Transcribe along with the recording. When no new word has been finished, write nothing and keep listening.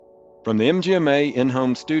From the MGMA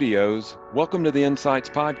in-home studios, welcome to the Insights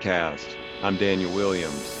Podcast. I'm Daniel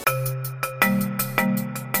Williams.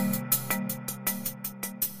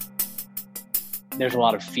 There's a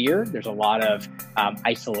lot of fear. There's a lot of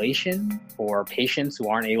isolation for patients who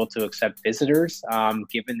aren't able to accept visitors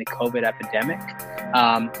given the COVID epidemic.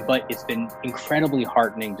 But it's been incredibly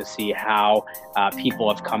heartening to see how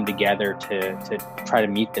people have come together to try to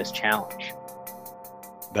meet this challenge.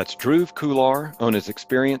 That's Dhruv Kular on his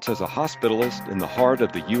experience as a hospitalist in the heart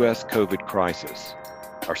of the U.S. COVID crisis.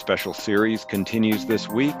 Our special series continues this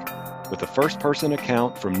week with a first-person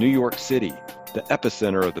account from New York City, the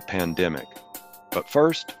epicenter of the pandemic. But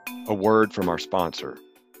first, a word from our sponsor.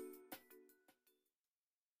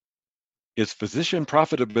 Is physician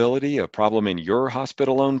profitability a problem in your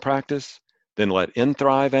hospital-owned practice? Then let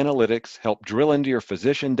nThrive Analytics help drill into your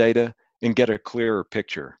physician data and get a clearer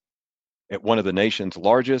picture. At one of the nation's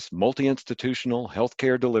largest multi-institutional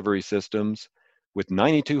healthcare delivery systems, with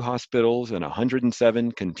 92 hospitals and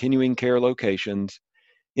 107 continuing care locations,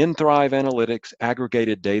 nThrive Analytics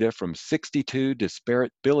aggregated data from 62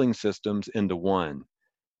 disparate billing systems into one,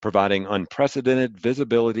 providing unprecedented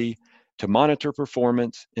visibility to monitor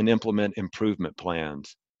performance and implement improvement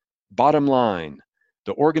plans. Bottom line,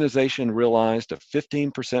 the organization realized a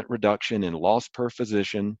 15% reduction in loss per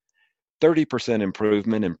physician, 30%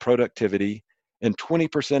 improvement in productivity, and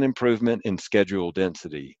 20% improvement in schedule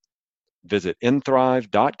density. Visit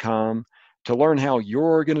nthrive.com to learn how your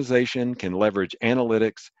organization can leverage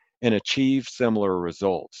analytics and achieve similar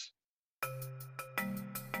results.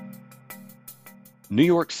 New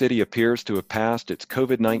York City appears to have passed its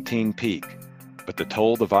COVID-19 peak, but the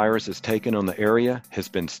toll the virus has taken on the area has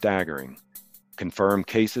been staggering. Confirmed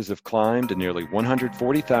cases have climbed to nearly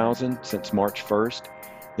 140,000 since March 1st,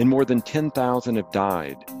 and more than 10,000 have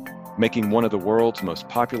died, making one of the world's most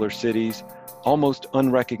popular cities almost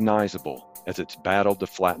unrecognizable as it's battled to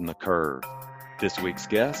flatten the curve. This week's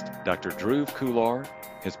guest, Dr. Dhruv Kular,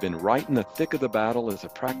 has been right in the thick of the battle as a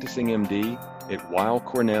practicing MD at Weill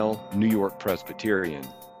Cornell New York Presbyterian.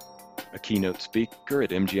 A keynote speaker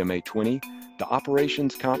at MGMA 20, the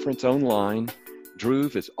Operations Conference Online,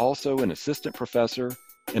 Dhruv is also an assistant professor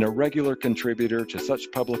and a regular contributor to such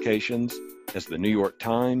publications as the New York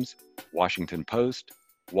Times, Washington Post,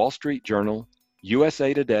 Wall Street Journal,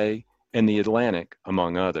 USA Today, and The Atlantic,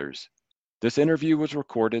 among others. This interview was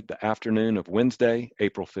recorded the afternoon of Wednesday,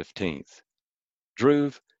 April 15th.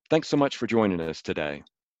 Dhruv, thanks so much for joining us today.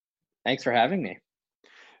 Thanks for having me.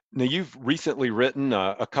 Now, you've recently written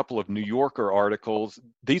a couple of New Yorker articles.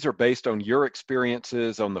 These are based on your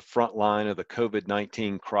experiences on the front line of the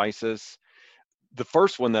COVID-19 crisis. The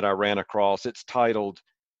first one that I ran across, it's titled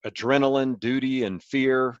Adrenaline, Duty, and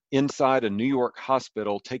Fear Inside a New York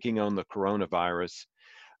Hospital Taking on the Coronavirus.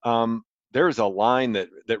 There's a line that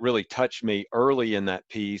really touched me early in that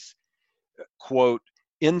piece. Quote,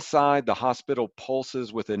 inside the hospital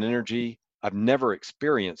pulses with an energy I've never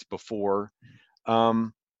experienced before.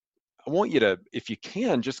 I want you to, if you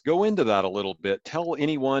can, just go into that a little bit. Tell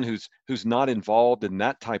anyone who's not involved in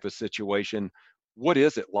that type of situation, what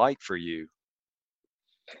is it like for you?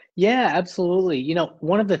 Yeah, absolutely.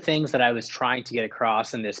 One of the things that I was trying to get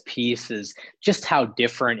across in this piece is just how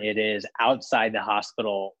different it is outside the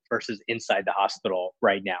hospital versus inside the hospital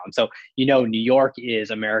right now. And so, New York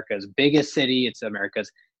is America's biggest city. It's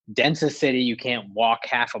America's densest city. You can't walk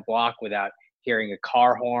half a block without hearing a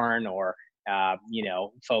car horn or,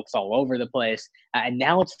 folks all over the place. And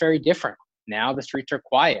now it's very different. Now the streets are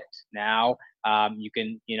quiet. Now you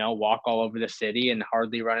can, walk all over the city and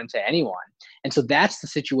hardly run into anyone. And so that's the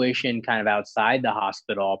situation kind of outside the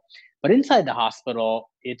hospital. But inside the hospital,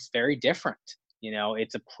 it's very different.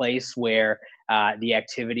 It's a place where the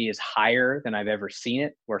activity is higher than I've ever seen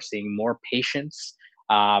it. We're seeing more patients.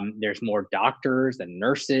 There's more doctors and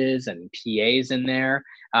nurses and PAs in there.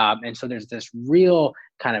 And so there's this real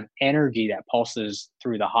kind of energy that pulses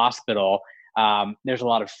through the hospital. There's a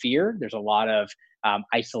lot of fear. There's a lot of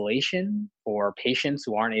isolation for patients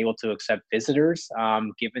who aren't able to accept visitors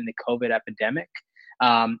given the COVID epidemic.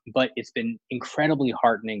 But it's been incredibly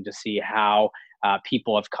heartening to see how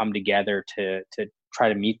people have come together to try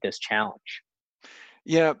to meet this challenge.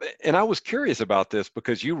 Yeah, and I was curious about this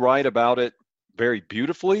because you write about it very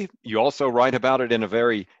beautifully. You also write about it in a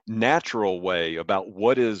very natural way about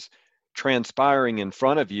what is transpiring in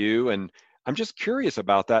front of you. And I'm just curious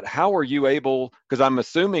about that. How are you able, because I'm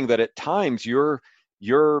assuming that at times you're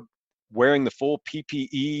wearing the full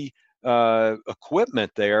PPE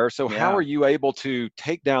equipment there. So how are you able to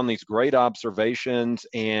take down these great observations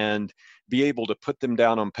and be able to put them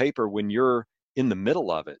down on paper when you're in the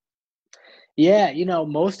middle of it? Yeah,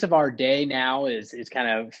 most of our day now is kind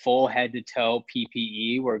of full head to toe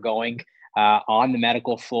PPE. We're going on the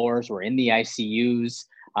medical floors. We're in the ICUs.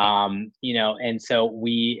 And so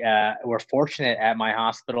we're fortunate at my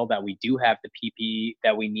hospital that we do have the PPE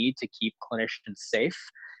that we need to keep clinicians safe.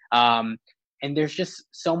 Um, and there's just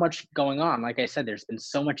so much going on. Like I said, there's been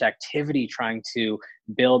so much activity trying to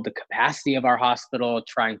build the capacity of our hospital,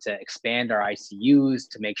 trying to expand our ICUs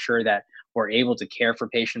to make sure that we're able to care for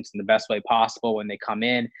patients in the best way possible when they come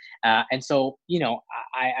in. And so,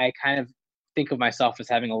 I kind of think of myself as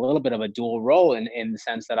having a little bit of a dual role in the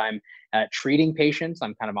sense that I'm treating patients.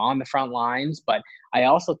 I'm kind of on the front lines, but I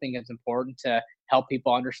also think it's important to help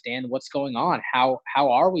people understand what's going on. How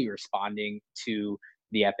are we responding to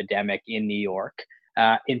the epidemic in New York?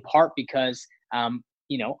 In part because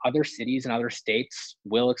other cities and other states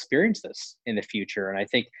will experience this in the future. And I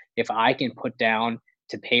think if I can put down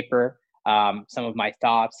to paper some of my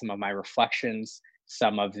thoughts, some of my reflections,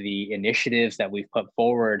 some of the initiatives that we've put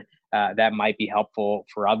forward, that might be helpful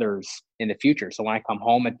for others in the future. So when I come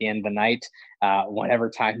home at the end of the night, whatever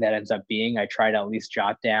time that ends up being, I try to at least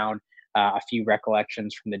jot down a few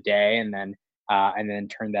recollections from the day, and then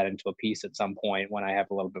turn that into a piece at some point when I have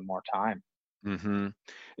a little bit more time. Hmm.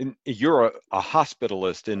 And you're a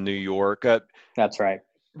hospitalist in New York, That's right.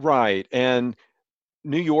 right? And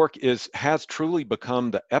New York has truly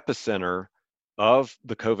become the epicenter of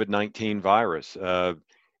the COVID-19 virus.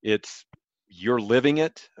 It's You're living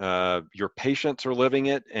it, your patients are living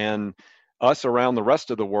it, and us around the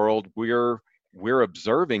rest of the world, we're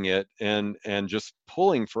observing it and just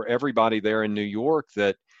pulling for everybody there in New York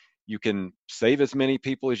that you can save as many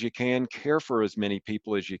people as you can, care for as many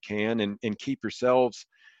people as you can, and keep yourselves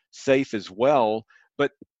safe as well.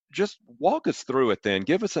 But just walk us through it then.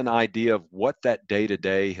 Give us an idea of what that day to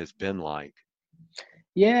day has been like.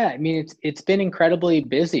 Yeah, I mean it's been incredibly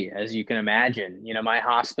busy, as you can imagine. My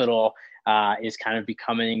hospital is kind of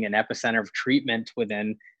becoming an epicenter of treatment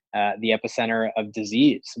within the epicenter of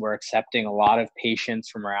disease. We're accepting a lot of patients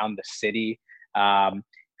from around the city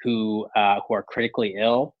who are critically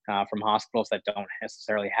ill from hospitals that don't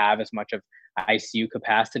necessarily have as much of ICU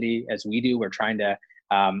capacity as we do. We're trying to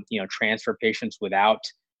transfer patients without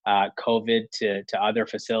COVID to other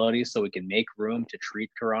facilities so we can make room to treat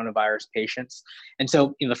coronavirus patients. And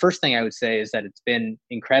so, the first thing I would say is that it's been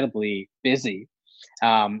incredibly busy.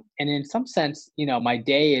 And in some sense, my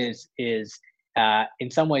day is in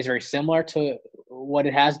some ways very similar to what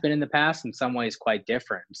it has been in the past. In some ways, quite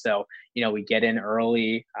different. So, we get in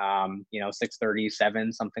early, 6:30,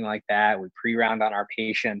 7, something like that. We pre-round on our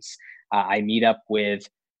patients. I meet up with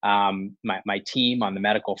my team on the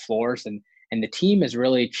medical floors, and the team is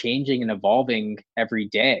really changing and evolving every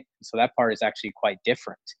day. So that part is actually quite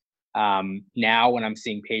different. Now, when I'm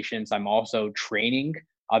seeing patients, I'm also training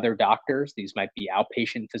other doctors. These might be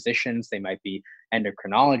outpatient physicians, they might be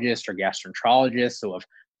endocrinologists or gastroenterologists who have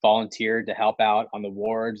volunteered to help out on the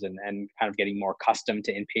wards and kind of getting more accustomed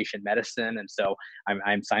to inpatient medicine. And so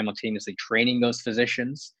I'm simultaneously training those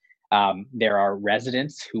physicians. There are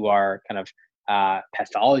residents who are kind of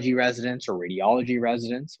pathology residents or radiology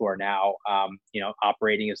residents who are now,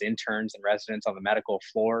 operating as interns and residents on the medical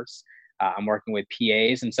floors. I'm working with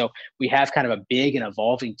PAs. And so we have kind of a big and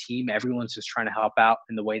evolving team. Everyone's just trying to help out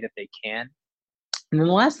in the way that they can. And then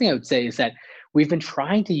the last thing I would say is that we've been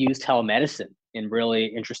trying to use telemedicine in really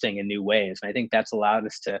interesting and new ways. And I think that's allowed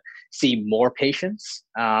us to see more patients,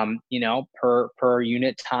 per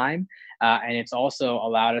unit time. And it's also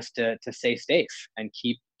allowed us to stay safe and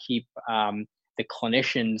keep the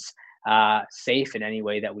clinicians safe in any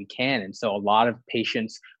way that we can. And so a lot of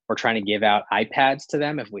patients, we're trying to give out iPads to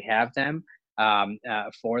them if we have them.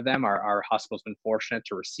 For them, our hospital's been fortunate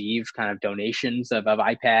to receive kind of donations of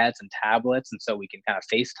iPads and tablets, and so we can kind of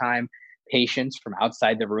FaceTime patients from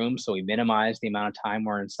outside the room, so we minimize the amount of time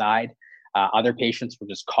we're inside. Other patients were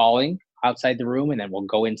just calling outside the room, and then we'll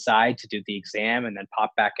go inside to do the exam and then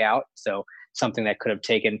pop back out. So something that could have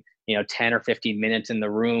taken 10 or 15 minutes in the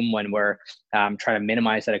room when we're trying to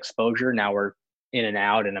minimize that exposure, now we're in and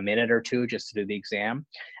out in a minute or two just to do the exam.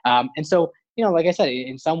 And so like I said,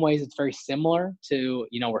 in some ways it's very similar to,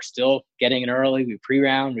 we're still getting in early, we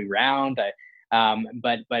pre-round, we round.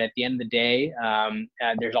 But at the end of the day,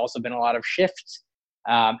 there's also been a lot of shifts.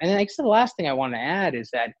 And then I guess the last thing I want to add is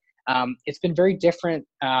that it's been very different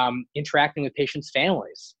interacting with patients'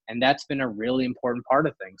 families. And that's been a really important part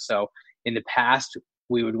of things. So in the past,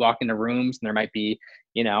 we would walk into rooms and there might be,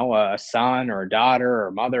 a son or a daughter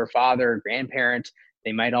or mother, father, grandparent.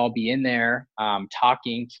 They might all be in there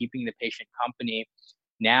talking, keeping the patient company.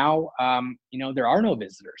 Now, there are no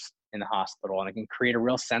visitors in the hospital, and it can create a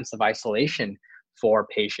real sense of isolation for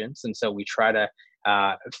patients. And so we try to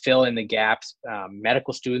fill in the gaps.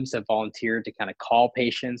 Medical students have volunteered to kind of call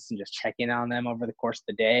patients and just check in on them over the course of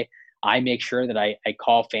the day. I make sure that I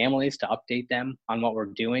call families to update them on what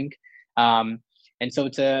we're doing. And so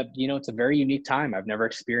it's a very unique time. I've never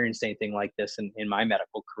experienced anything like this in my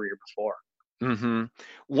medical career before. Hmm.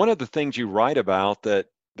 One of the things you write about that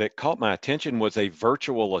caught my attention was a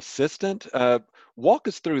virtual assistant. Walk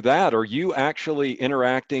us through that. Are you actually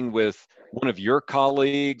interacting with one of your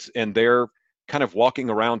colleagues and they're kind of walking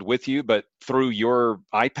around with you, but through your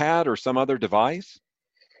iPad or some other device?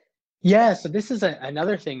 Yeah, so this is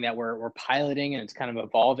another thing that we're piloting, and it's kind of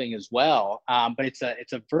evolving as well. But it's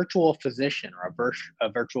a virtual physician or a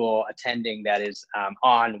virtual attending that is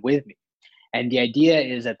on with me. And the idea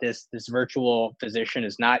is that this virtual physician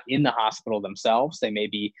is not in the hospital themselves. They may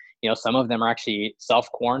be, some of them are actually self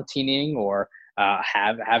quarantining or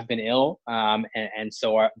have been ill, and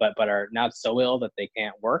so but are not so ill that they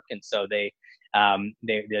can't work, and so they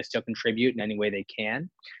still contribute in any way they can.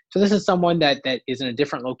 So this is someone that is in a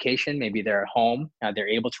different location. Maybe they're at home. They're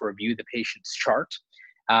able to review the patient's chart.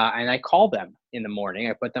 And I call them in the morning.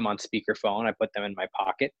 I put them on speakerphone. I put them in my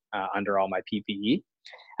pocket under all my PPE.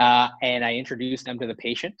 And I introduce them to the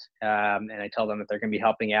patient, and I tell them that they're going to be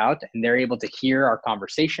helping out, and they're able to hear our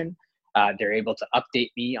conversation. They're able to update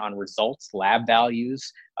me on results, lab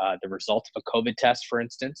values, the result of a COVID test, for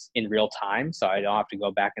instance, in real time, so I don't have to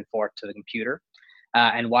go back and forth to the computer.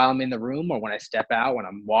 And while I'm in the room, or when I step out, when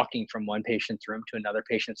I'm walking from one patient's room to another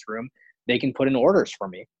patient's room, they can put in orders for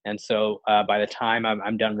me. And so by the time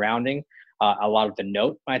I'm done rounding, a lot of the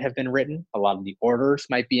note might have been written. A lot of the orders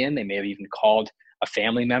might be in. They may have even called a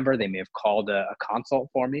family member. They may have called a consult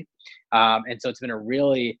for me. And so it's been a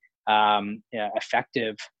really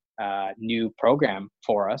effective new program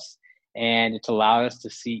for us. And it's allowed us to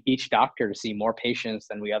see each doctor to see more patients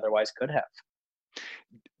than we otherwise could have.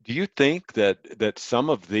 Do you think that some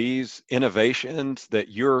of these innovations that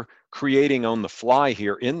you're creating on the fly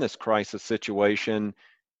here in this crisis situation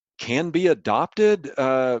can be adopted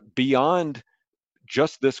beyond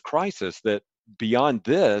just this crisis, that beyond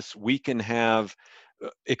this, we can have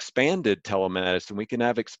expanded telemedicine, we can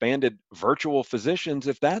have expanded virtual physicians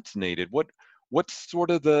if that's needed? What's sort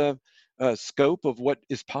of the scope of what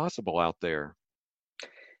is possible out there?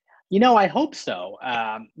 I hope so.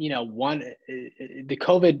 The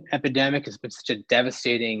COVID epidemic has been such a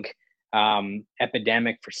devastating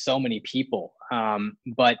epidemic for so many people.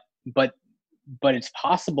 But it's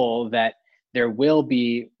possible that there will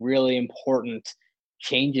be really important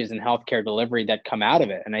changes in healthcare delivery that come out of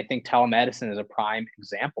it. And I think telemedicine is a prime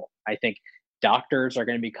example. I think doctors are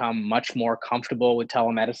going to become much more comfortable with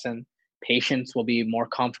telemedicine. Patients will be more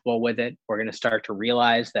comfortable with it. We're going to start to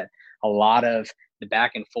realize that a lot of the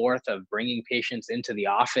back and forth of bringing patients into the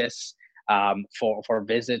office for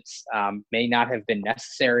visits may not have been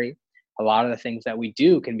necessary. A lot of the things that we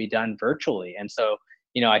do can be done virtually. And so,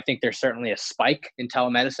 I think there's certainly a spike in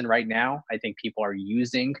telemedicine right now. I think people are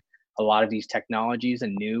using a lot of these technologies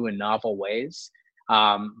in new and novel ways.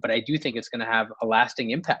 But I do think it's going to have a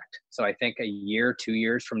lasting impact. So I think a year, 2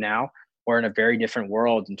 years from now, we're in a very different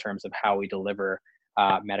world in terms of how we deliver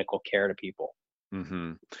medical care to people.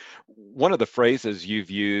 Hmm. One of the phrases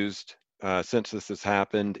you've used since this has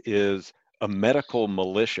happened is a medical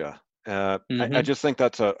militia. I Hmm. just think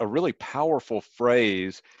that's a really powerful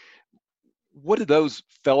phrase. What do those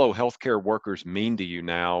fellow healthcare workers mean to you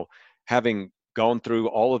now, having gone through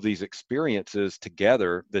all of these experiences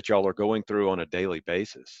together that y'all are going through on a daily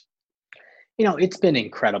basis? It's been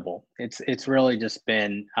incredible. It's really just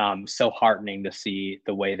been so heartening to see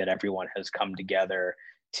the way that everyone has come together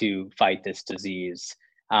to fight this disease.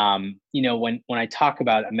 When I talk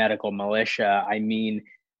about a medical militia, I mean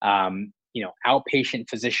outpatient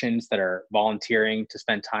physicians that are volunteering to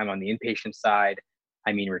spend time on the inpatient side.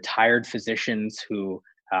 I mean retired physicians who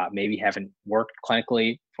maybe haven't worked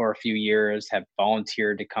clinically for a few years, have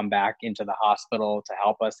volunteered to come back into the hospital to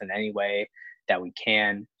help us in any way that we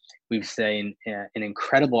can. We've seen an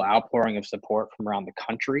incredible outpouring of support from around the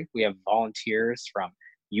country. We have volunteers from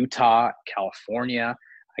Utah, California.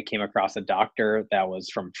 I came across a doctor that was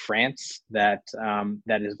from France that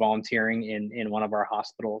is volunteering in one of our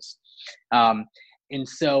hospitals. And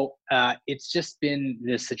so it's just been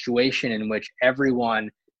this situation in which everyone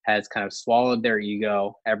has kind of swallowed their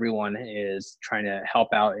ego. Everyone is trying to help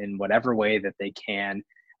out in whatever way that they can.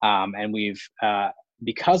 And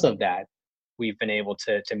because of that, we've been able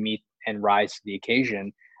to meet and rise to the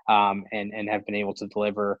occasion, and have been able to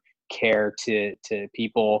deliver care to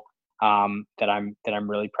people that I'm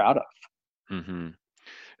really proud of. Hmm.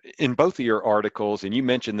 In both of your articles, and you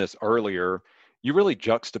mentioned this earlier, you really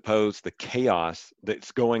juxtapose the chaos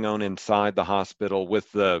that's going on inside the hospital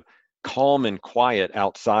with the calm and quiet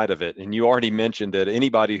outside of it. And you already mentioned that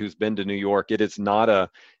anybody who's been to New York, it's not a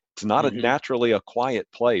Hmm. naturally a quiet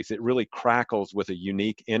place. It really crackles with a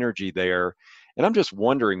unique energy there. And I'm just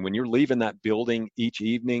wondering, when you're leaving that building each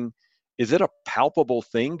evening, is it a palpable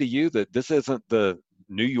thing to you that this isn't the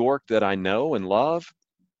New York that I know and love?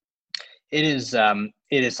 It is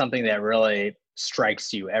something that really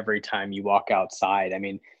strikes you every time you walk outside. I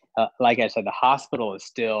mean, like I said, the hospital is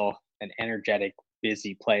still an energetic,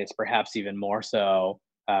 busy place, perhaps even more so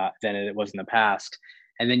than it was in the past.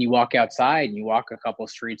 And then you walk outside and you walk a couple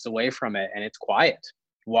streets away from it, and it's quiet.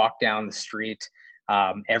 You walk down the street,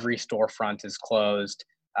 every storefront is closed.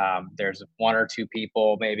 There's one or two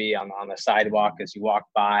people maybe on the sidewalk as you walk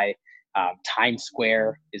by. Times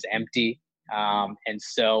Square is empty. And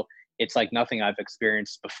so it's like nothing I've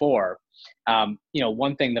experienced before.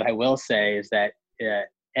 One thing that I will say is that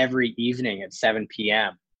every evening at 7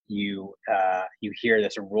 p.m., you hear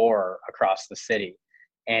this roar across the city,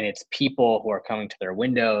 and it's people who are coming to their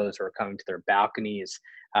windows or coming to their balconies,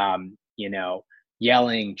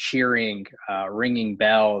 yelling, cheering, ringing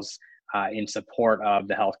bells in support of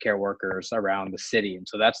the healthcare workers around the city. And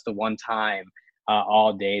so that's the one time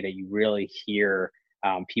all day that you really hear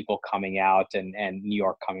people coming out and New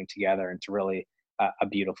York coming together. And it's really a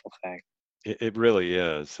beautiful thing. It really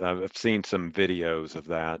is. I've seen some videos of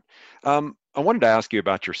that. I wanted to ask you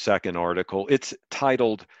about your second article. It's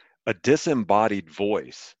titled A Disembodied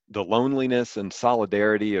Voice: The Loneliness and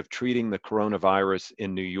Solidarity of Treating the Coronavirus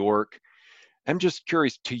in New York. I'm just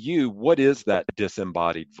curious, to you, what is that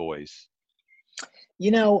disembodied voice?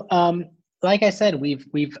 You know, um, like I said,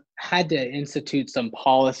 we've had to institute some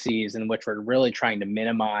policies in which we're really trying to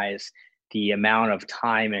minimize the amount of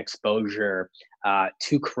time and exposure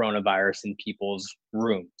to coronavirus in people's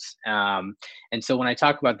rooms. And so when I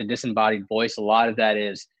talk about the disembodied voice, a lot of that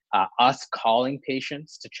is us calling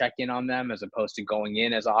patients to check in on them as opposed to going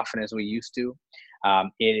in as often as we used to.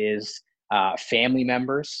 It is family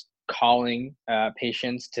members calling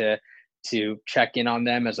patients to check in on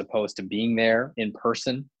them as opposed to being there in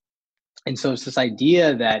person. And so it's this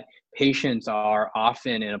idea that patients are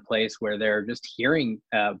often in a place where they're just hearing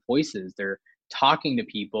voices, they're talking to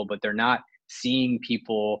people, but they're not seeing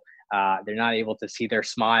people. They're not able to see their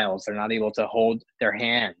smiles. They're not able to hold their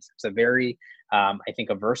hands. It's a very, I think,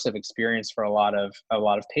 aversive experience for a lot of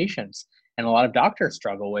patients, and a lot of doctors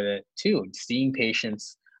struggle with it too. Seeing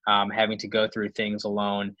patients having to go through things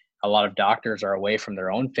alone. A lot of doctors are away from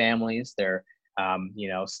their own families. They're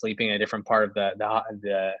sleeping in a different part of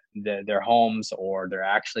their homes, or they're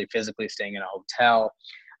actually physically staying in a hotel.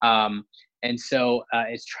 And so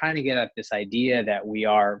it's trying to get at this idea that we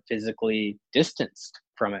are physically distanced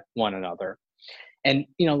from one another. And,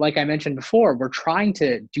 like I mentioned before, we're trying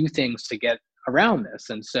to do things to get around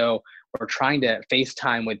this. And so we're trying to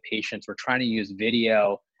FaceTime with patients. We're trying to use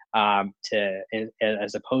video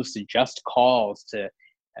as opposed to just calls to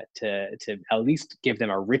at least give them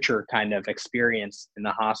a richer kind of experience in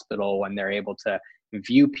the hospital when they're able to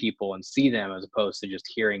view people and see them as opposed to just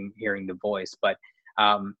hearing the voice. But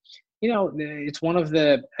it's one of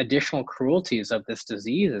the additional cruelties of this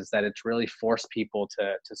disease is that it's really forced people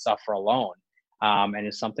to suffer alone, and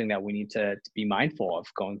it's something that we need to be mindful of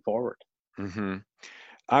going forward. hmm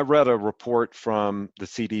I read a report from the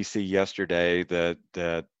CDC yesterday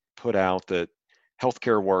that put out that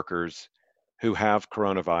healthcare workers who have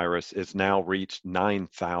coronavirus is now reached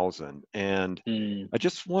 9,000. And Mm. I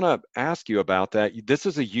just want to ask you about that. This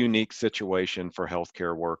is a unique situation for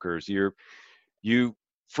healthcare workers. You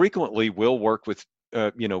frequently will work with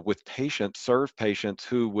with patients, serve patients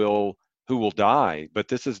who will die, but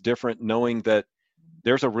this is different, knowing that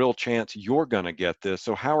there's a real chance you're going to get this.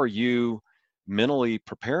 So how are you mentally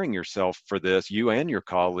preparing yourself for this, you and your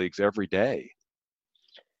colleagues, every day?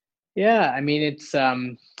 Yeah, I mean it's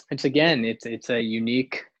again it's a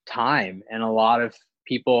unique time, and a lot of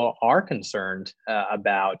people are concerned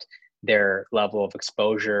about their level of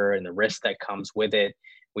exposure and the risk that comes with it.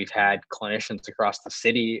 We've had clinicians across the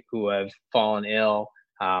city who have fallen ill.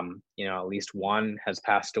 At least one has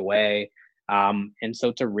passed away, and so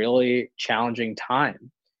it's a really challenging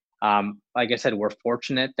time. Like I said, we're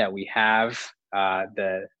fortunate that we have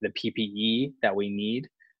the PPE that we need.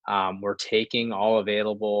 We're taking all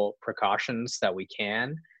available precautions that we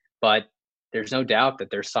can, but there's no doubt that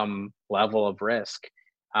there's some level of risk.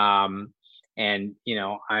 Um, and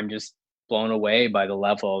I'm just blown away by the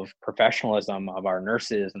level of professionalism of our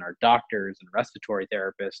nurses and our doctors and respiratory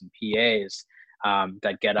therapists and PAs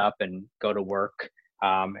that get up and go to work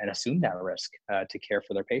and assume that risk to care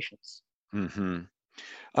for their patients. hmm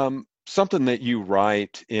Something that you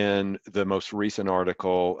write in the most recent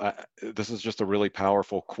article, this is just a really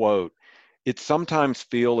powerful quote. It sometimes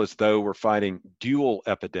feels as though we're fighting dual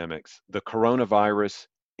epidemics, the coronavirus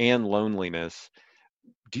and loneliness.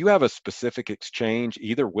 Do you have a specific exchange,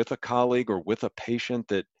 either with a colleague or with a patient,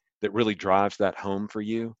 that really drives that home for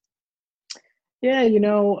you? Yeah,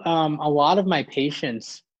 a lot of my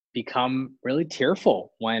patients become really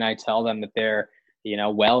tearful when I tell them that they're,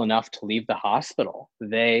 well enough to leave the hospital.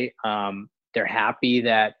 They're happy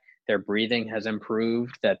that their breathing has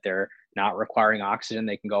improved, that they're not requiring oxygen,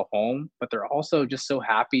 they can go home, but they're also just so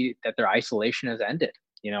happy that their isolation has ended.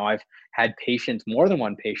 I've had patients, more than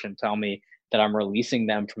one patient, tell me that I'm releasing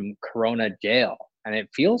them from Corona jail, and it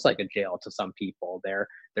feels like a jail to some people. They're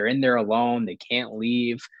in there alone, they can't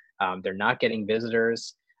leave, they're not getting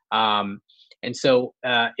visitors. And so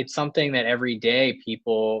it's something that every day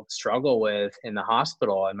people struggle with in the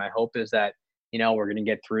hospital. And my hope is that, we're going to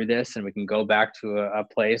get through this and we can go back to a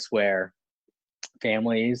place where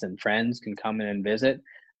families and friends can come in and visit.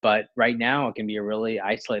 But right now, it can be a really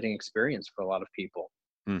isolating experience for a lot of people.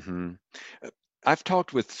 Hmm. I've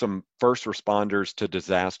talked with some first responders to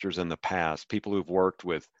disasters in the past, people who've worked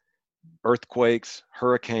with earthquakes,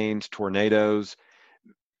 hurricanes, tornadoes,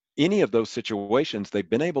 any of those situations. They've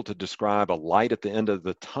been able to describe a light at the end of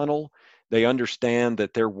the tunnel. They understand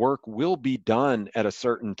that their work will be done at a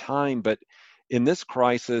certain time. But in this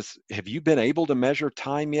crisis, have you been able to measure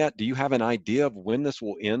time yet? Do you have an idea of when this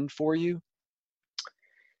will end for you?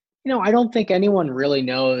 I don't think anyone really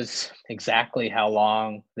knows exactly how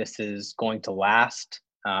long this is going to last,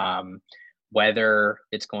 whether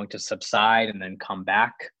it's going to subside and then come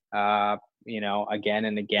back, again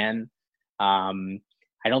and again. Um,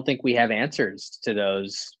 I don't think we have answers to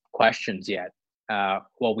those questions yet.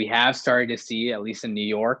 What we have started to see, at least in New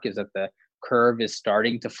York, is that the curve is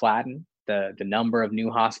starting to flatten. The number of new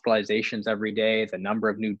hospitalizations every day, the number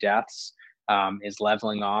of new deaths is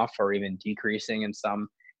leveling off or even decreasing in some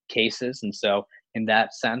cases. And so, in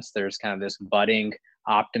that sense, there's kind of this budding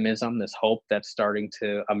optimism, this hope that's starting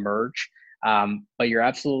to emerge. But you're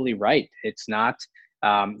absolutely right. It's not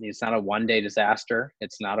a one day disaster.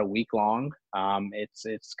 It's not a week long.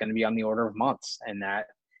 It's going to be on the order of months, and that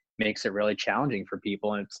makes it really challenging for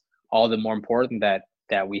people. And it's all the more important that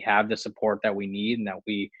we have the support that we need and that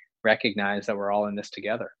we recognize that we're all in this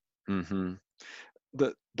together. Hmm.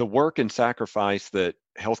 The work and sacrifice that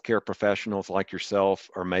healthcare professionals like yourself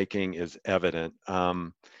are making is evident.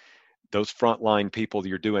 Those frontline people,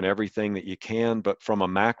 you're doing everything that you can, but from a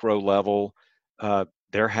macro level,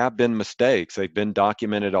 there have been mistakes. They've been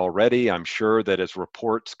documented already. I'm sure that as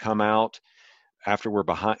reports come out after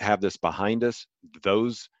have this behind us,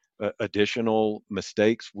 those additional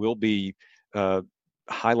mistakes will be uh,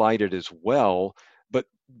 highlighted as well. But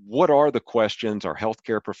what are the questions our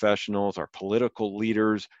healthcare professionals, our political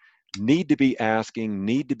leaders need to be asking,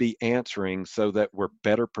 need to be answering so that we're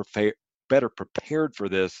better prepared for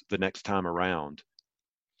this the next time around?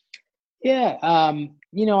 Yeah,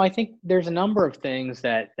 I think there's a number of things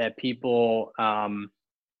that people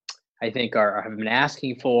I think have been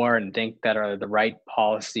asking for and think that are the right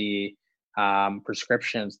policy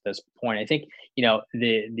prescriptions at this point. I think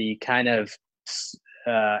the kind of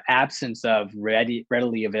absence of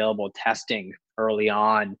readily available testing early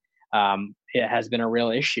on, it has been a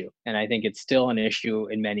real issue, and I think it's still an issue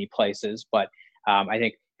in many places. But I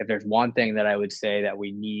think if there's one thing that I would say that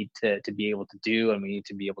we need to be able to do, and we need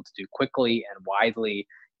to be able to do quickly and widely,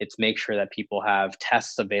 it's make sure that people have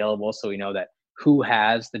tests available so we know that who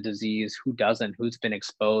has the disease, who doesn't, who's been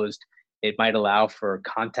exposed. It might allow for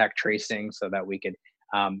contact tracing so that we could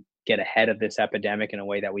get ahead of this epidemic in a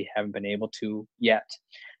way that we haven't been able to yet.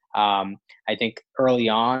 I think early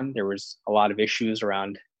on, there was a lot of issues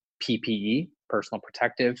around PPE, personal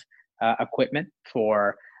protective equipment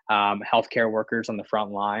for healthcare workers on the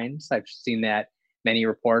front lines. I've seen that many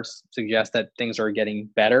reports suggest that things are getting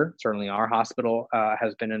better. Certainly, our hospital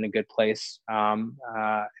has been in a good place kind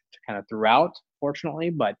of throughout, fortunately,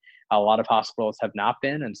 but a lot of hospitals have not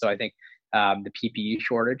been. And so I think the PPE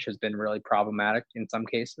shortage has been really problematic in some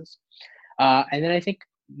cases. And then I think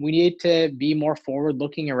we need to be more forward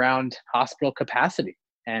looking around hospital capacity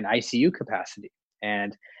and ICU capacity.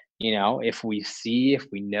 And, if we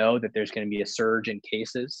know that there's going to be a surge in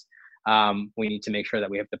cases, we need to make sure that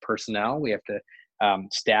we have the personnel, we have to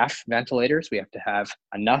staff ventilators, we have to have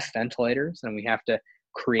enough ventilators, and we have to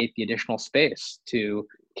create the additional space to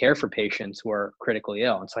care for patients who are critically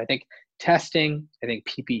ill. And so I think testing, I think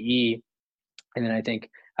PPE, and then I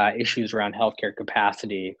think issues around healthcare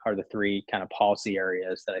capacity are the three kind of policy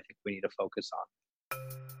areas that I think we need to focus on.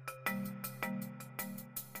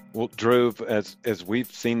 Well, Drew, as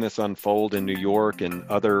we've seen this unfold in New York and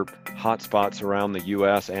other hotspots around the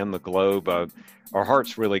U.S. and the globe, our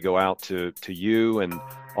hearts really go out to you and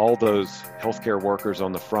all those healthcare workers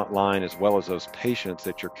on the front line, as well as those patients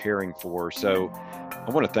that you're caring for. So I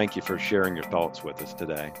want to thank you for sharing your thoughts with us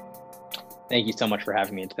today. Thank you so much for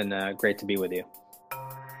having me. It's been great to be with you.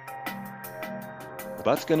 Well,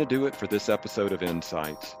 that's going to do it for this episode of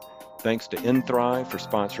Insights. Thanks to nThrive for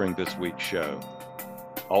sponsoring this week's show.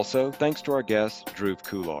 Also, thanks to our guest, Dhruv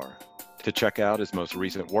Kular. To check out his most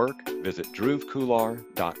recent work, visit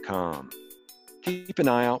dhruvkular.com. Keep an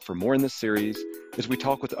eye out for more in this series as we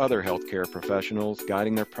talk with other healthcare professionals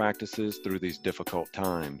guiding their practices through these difficult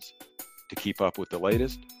times. To keep up with the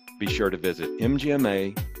latest, be sure to visit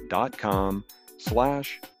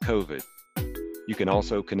mgma.com/COVID. You can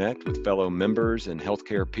also connect with fellow members and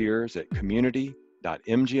healthcare peers at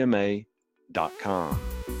community.mgma.com.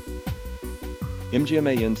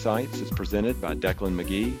 MGMA Insights is presented by Declan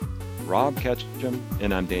McGee, Rob Ketchum,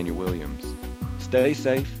 and I'm Daniel Williams. Stay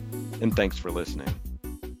safe, and thanks for listening.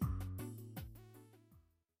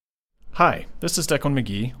 Hi, this is Declan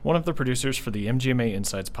McGee, one of the producers for the MGMA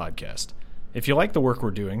Insights podcast. If you like the work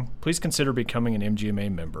we're doing, please consider becoming an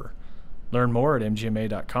MGMA member. Learn more at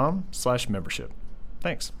mgma.com/membership.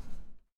 Thanks.